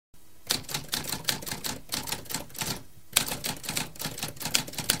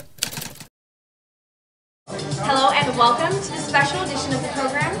welcome to the special edition of the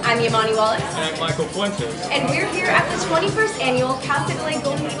program. I'm Yamani Wallace. And I'm Michael Fuentes. And we're here at the 21st Annual Cal State LA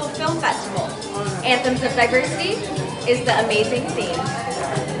Golden Eagle Film Festival. Anthems of Diversity is the amazing theme.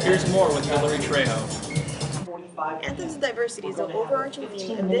 Here's more with Hillary Trejo. Anthems of Diversity is the overarching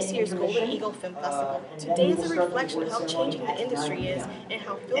theme of this year's Golden Eagle Film Festival. Today is a reflection of how changing the industry is and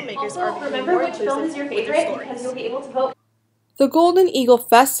how filmmakers are becoming more inclusive with their stories. You'll be able to vote. The Golden Eagle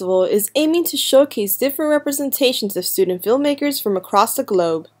Festival is aiming to showcase different representations of student filmmakers from across the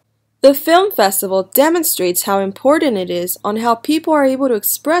globe. The film festival demonstrates how important it is on how people are able to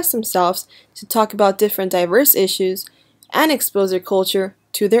express themselves to talk about different diverse issues and expose their culture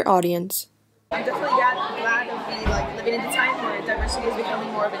to their audience. I'm definitely glad to be living in the time where diversity is becoming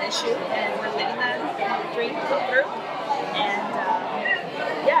more of an issue, and we're letting that dream come through. And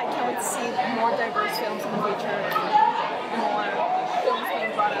I can't wait to see more diverse films in the future, and more films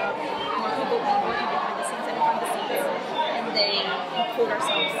being brought up, more people being working behind the scenes and in front of the scenes, and they include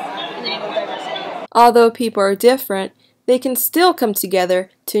ourselves in the name of diversity. Although people are different, they can still come together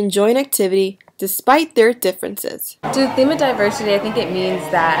to enjoy an activity despite their differences. To the theme of diversity, I think it means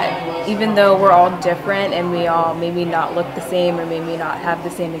that even though we're all different and we all maybe not look the same or maybe not have the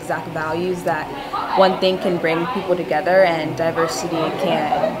same exact values, that one thing can bring people together and diversity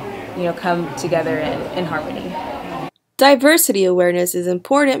can, come together in harmony. Diversity awareness is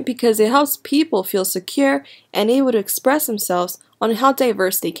important because it helps people feel secure and able to express themselves on how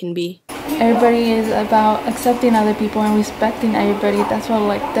diverse they can be. Everybody is about accepting other people and respecting everybody. That's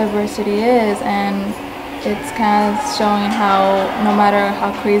what diversity is, and it's kind of showing how no matter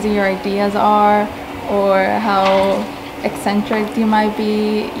how crazy your ideas are or how eccentric you might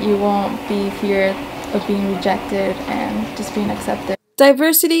be, you won't be feared of being rejected and just being accepted.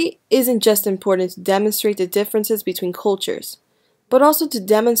 Diversity isn't just important to demonstrate the differences between cultures, but also to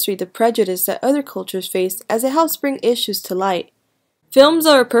demonstrate the prejudice that other cultures face, as it helps bring issues to light. Films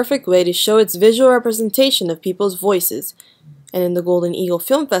are a perfect way to show its visual representation of people's voices, and in the Golden Eagle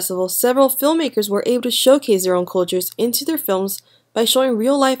Film Festival, several filmmakers were able to showcase their own cultures into their films by showing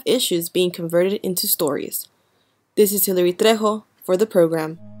real-life issues being converted into stories. This is Hillary Trejo for the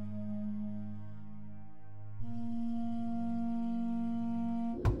program.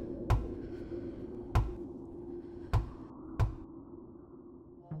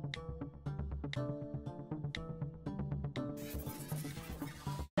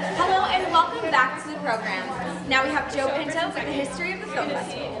 Hello and welcome back to the program. Now we have Joe Pinto with the history of the film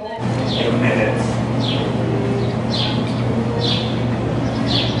festival.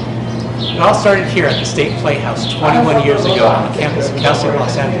 It all started here at the State Playhouse 21 years ago on the campus of Cal State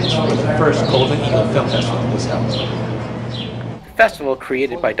Los Angeles, where the first Golden Eagle Film Festival was held. The festival,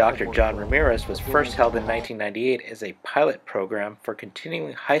 created by Dr. John Ramirez, was first held in 1998 as a pilot program for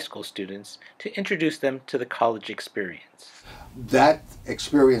continuing high school students to introduce them to the college experience. That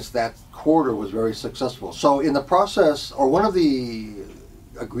experience, that quarter, was very successful. So in the process, or one of the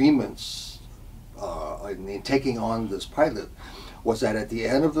agreements in taking on this pilot, was that at the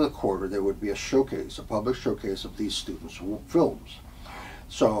end of the quarter there would be a showcase, a public showcase of these students' films.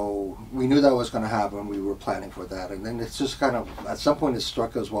 So we knew that was going to happen. We were planning for that, and then it's just kind of, at some point it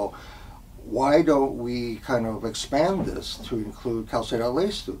struck us, well, why don't we kind of expand this to include Cal State LA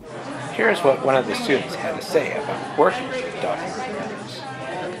students? Here's what one of the students had to say about working with Dr. Ramirez.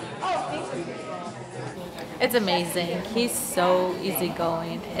 It's amazing. He's so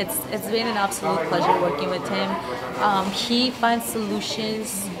easygoing. It's been an absolute pleasure working with him. He finds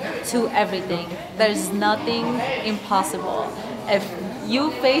solutions to everything. There's nothing impossible. If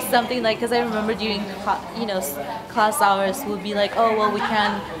you face something because I remember during class hours we'll be like, oh well, we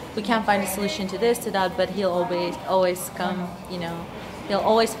can't find a solution to this, to that, but he'll always come, he'll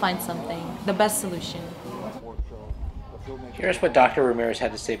always find something, the best solution. Here's what Dr. Ramirez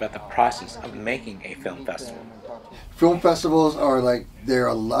had to say about the process of making a film festival. Film festivals are they're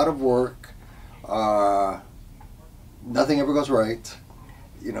a lot of work. Nothing ever goes right,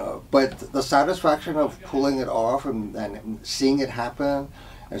 but the satisfaction of pulling it off and seeing it happen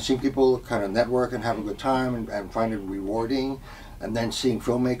and seeing people kind of network and have a good time and find it rewarding, and then seeing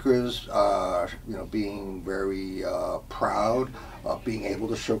filmmakers being very proud of being able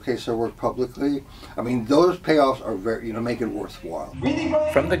to showcase their work publicly. I mean, those payoffs are very, make it worthwhile.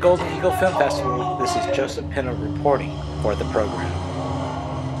 From the Golden Eagle Film Festival, this is Joseph Pinto reporting for the program.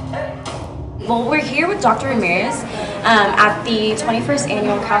 Well, we're here with Dr. Ramirez at the 21st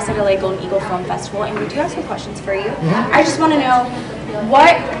Annual Cal State LA Golden Eagle Film Festival, and we do have some questions for you. I just want to know,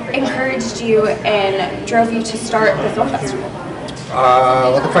 what encouraged you and drove you to start the film festival?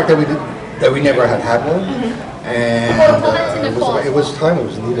 Well, the fact that we never had one, and it was time, it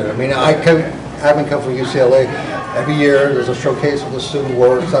was needed. I mean, having come from UCLA, every year there's a showcase of the student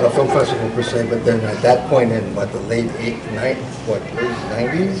work. It's not a film festival per se, but then at that point in the late 90s,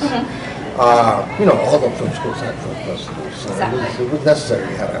 all the film schools had film festivals. So it was necessary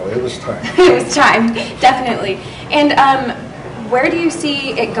to have that way. It was time. It was time, definitely. And where do you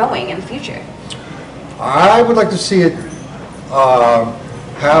see it going in the future? I would like to see it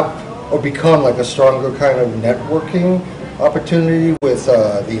have or become like a stronger kind of networking opportunity with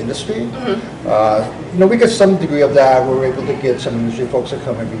the industry. We get some degree of that. We're able to get some industry folks that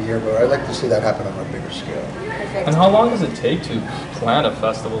come every year, but I'd like to see that happen on a bigger scale. Perfect. And how long does it take to plan a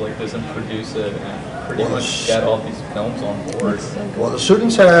festival like this and produce it and pretty much get all these films on board? Well, the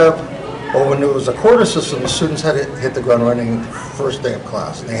students have, when it was a quarter system, the students had to hit the ground running first day of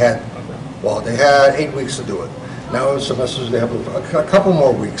class. They had 8 weeks to do it. Now in semesters they have a couple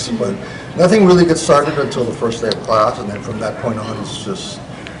more weeks, but nothing really gets started until the first day of class, and then from that point on it's just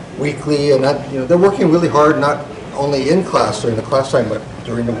weekly, and they're working really hard, not only in class during the class time, but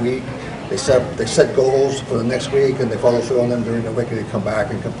during the week. They set goals for the next week, and they follow through on them during the week, and they come back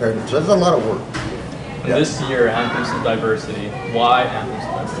and compare them. So there's a lot of work. And this year, Anthems of Diversity. Why Anthems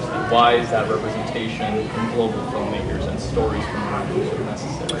of Diversity? Why is that representation from global filmmakers and stories from around the world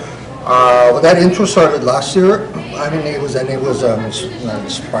necessary? That intro started last year. It was not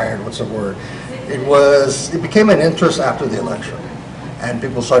inspired. What's the word? It became an interest after the election, and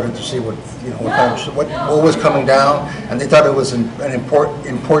people started to see what was coming down, and they thought it was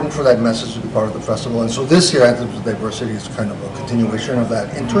important for that message to be part of the festival. And so this year, Anthems of Diversity is kind of a continuation of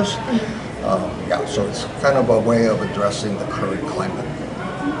that interest. So it's kind of a way of addressing the current climate.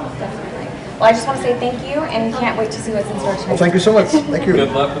 Well, I just want to say thank you, and can't wait to see what's in store tonight. Well, thank you so much. Thank you.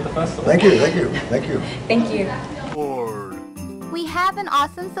 Good luck with the festival. Thank you. Thank you. Thank you. Thank you. We have an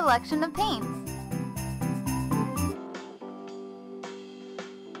awesome selection of paints.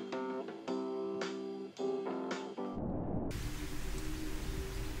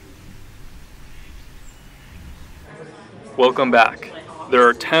 Welcome back. There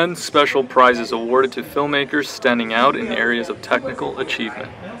are 10 special prizes awarded to filmmakers standing out in areas of technical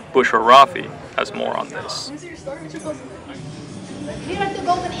achievement. Bushra Rafi has more on this. Here at the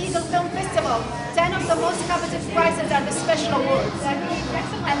Golden Eagle Film Festival, 10 of the most coveted prizes are the special awards.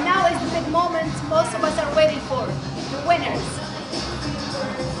 And now is the big moment most of us are waiting for, the winners.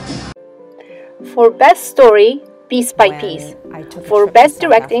 For Best Story, Piece by Piece. For Best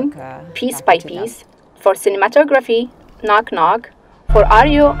Directing, Piece by Piece. For Cinematography, Knock Knock. For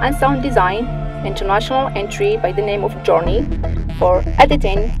Audio and Sound Design, international entry by the name of Journey. For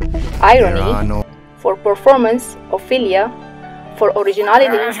Editing, Irony. For Performance, Ophelia. For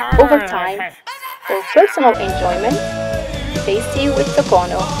Originality, Overtime. For Personal Enjoyment, Tasty with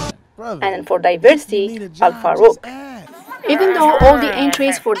Tokono. And for Diversity, Al Farouk. Even though all the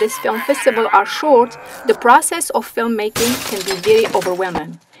entries for this film festival are short, the process of filmmaking can be very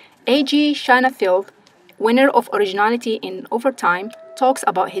overwhelming. A.G. Shanafield, winner of Originality in Overtime, talks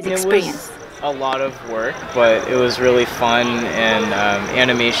about his experience. It was a lot of work, but it was really fun, and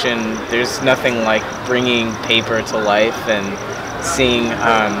animation, there's nothing like bringing paper to life and seeing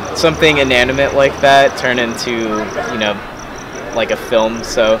something inanimate like that turn into, like a film.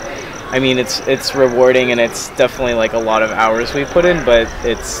 So, it's rewarding, and it's definitely like a lot of hours we put in, but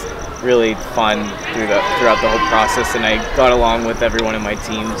it's really fun throughout the whole process, and I got along with everyone in my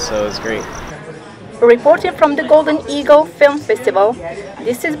team, so it was great. Reporting from the Golden Eagle Film Festival,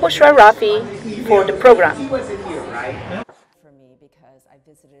 this is Bushra Rafi for the program. For me, because I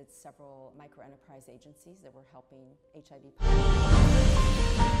visited several micro-enterprise agencies that were helping HIV.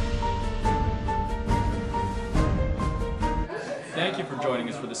 Thank you for joining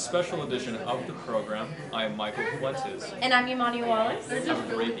us for this special edition of the program. I am Michael Fuentes. And I'm Imani Wallace. Have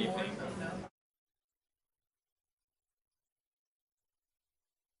a great